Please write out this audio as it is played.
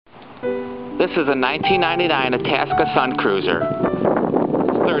This is a 1999 Itasca Suncruiser.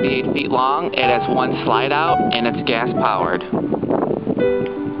 It's 38 feet long, it has one slide out, and it's gas powered.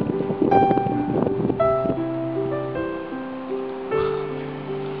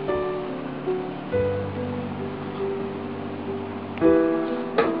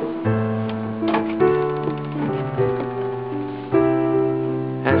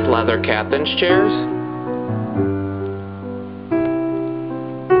 Has leather captain's chairs.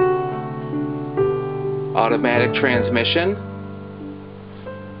 Automatic transmission.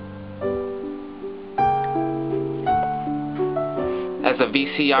 Has a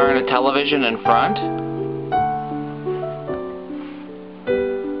VCR and a television in front.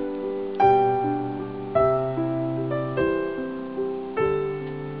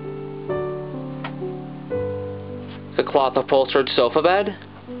 It's a cloth upholstered sofa bed.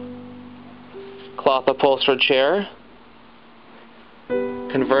 Cloth upholstered chair.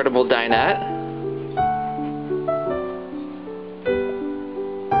 Convertible dinette.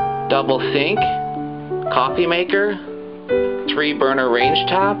 Double sink, coffee maker, 3-burner range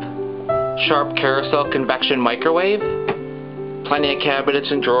top, sharp carousel convection microwave, plenty of cabinets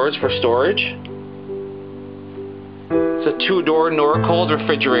and drawers for storage. It's a 2-door Norcold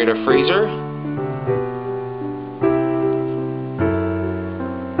refrigerator freezer.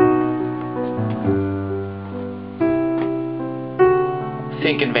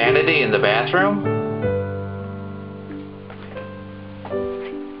 Sink and vanity in the bathroom.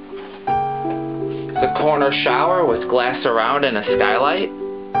 The corner shower with glass surround and a skylight.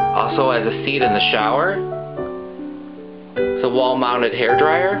 Also has a seat in the shower. It's a wall-mounted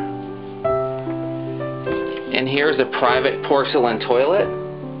hairdryer. And here's a private porcelain toilet.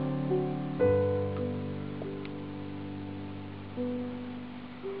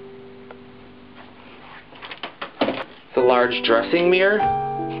 It's a large dressing mirror.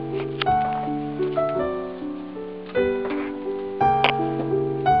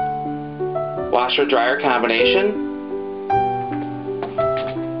 Washer-dryer combination.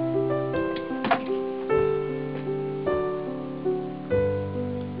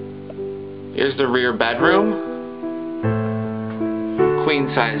 Here's the rear bedroom.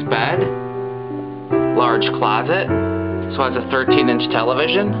 Queen-size bed. Large closet. So it has a 13-inch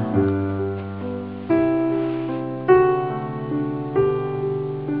television.